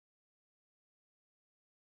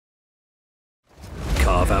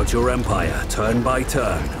Carve out your empire turn by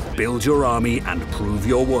turn, build your army, and prove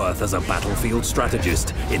your worth as a battlefield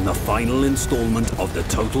strategist in the final installment of the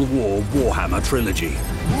Total War Warhammer trilogy.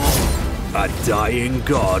 A dying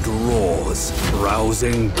god roars,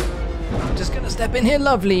 rousing... Just gonna step in here,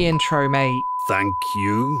 lovely intro, mate. Thank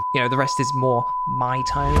you. You know, the rest is more my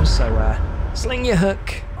tone, so sling your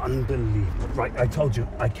hook. Unbelievable. Right, I told you,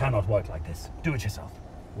 I cannot work like this. Do it yourself.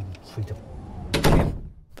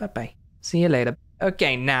 Bye-bye. See you later.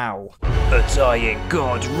 Okay, now. A dying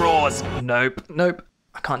god roars. Nope.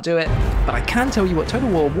 I can't do it. But I can tell you what Total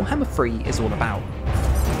War Warhammer 3 is all about.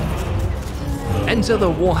 Enter the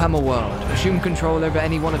Warhammer world. Assume control over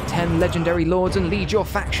any one of 10 legendary lords and lead your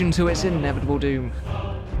faction to its inevitable doom.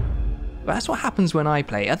 That's what happens when I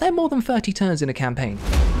play. Are there more than 30 turns in a campaign?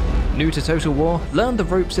 New to Total War? Learn the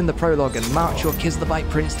ropes in the prologue and march your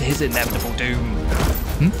Kislevites prince to his inevitable doom.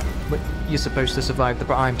 But you're supposed to survive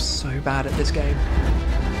the... I'm so bad at this game.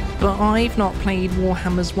 But I've not played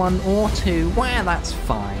Warhammers 1 or 2. Well, that's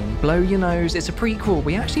fine. Blow your nose. It's a prequel.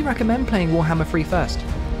 We actually recommend playing Warhammer 3 first.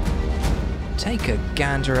 Take a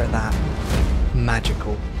gander at that.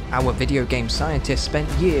 Magical. Our video game scientists spent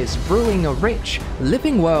years brewing a rich,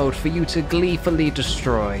 living world for you to gleefully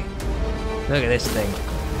destroy. Look at this thing.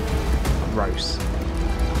 Gross.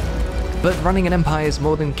 But running an empire is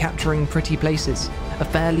more than capturing pretty places. A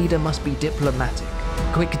fair leader must be diplomatic.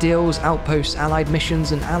 Quick deals, outposts, allied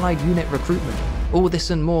missions, and allied unit recruitment. All this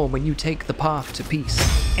and more when you take the path to peace.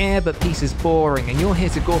 But peace is boring, and you're here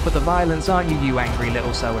to go for the violence, aren't you, you angry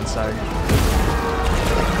little so-and-so?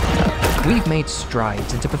 We've made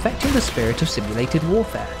strides into perfecting the spirit of simulated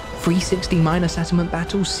warfare. 360 minor settlement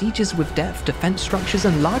battles, sieges with depth, defense structures,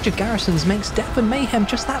 and larger garrisons makes death and mayhem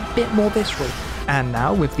just that bit more visceral. And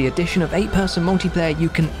now, with the addition of 8-person multiplayer, you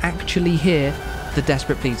can actually hear the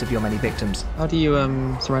desperate pleas of your many victims. How do you,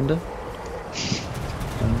 surrender?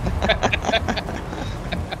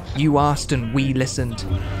 You asked and we listened.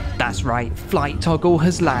 That's right, flight toggle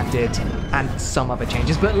has landed, and some other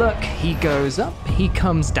changes, but look, he goes up, he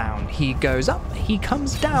comes down, he goes up, he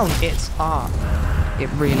comes down. It's art. It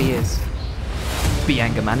really is. Be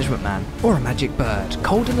anger management man, or a magic bird,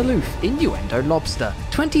 cold and aloof, innuendo lobster,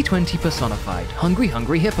 2020 personified,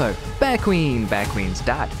 hungry hippo, Bear Queen's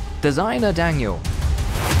dad, designer Daniel,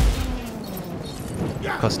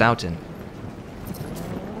 Kostautin.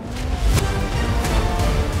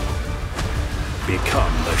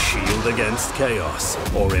 Become the shield against chaos,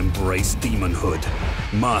 or embrace demonhood.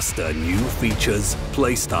 Master new features,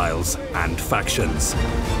 playstyles, and factions.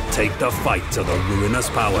 Take the fight to the ruinous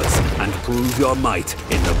powers and prove your might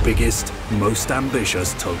in the biggest, most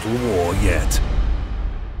ambitious Total War yet.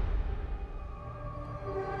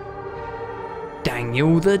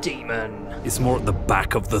 Daniel the Demon. It's more at the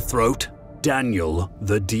back of the throat. Daniel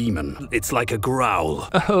the Demon. It's like a growl.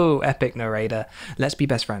 Oh, epic narrator. Let's be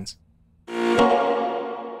best friends.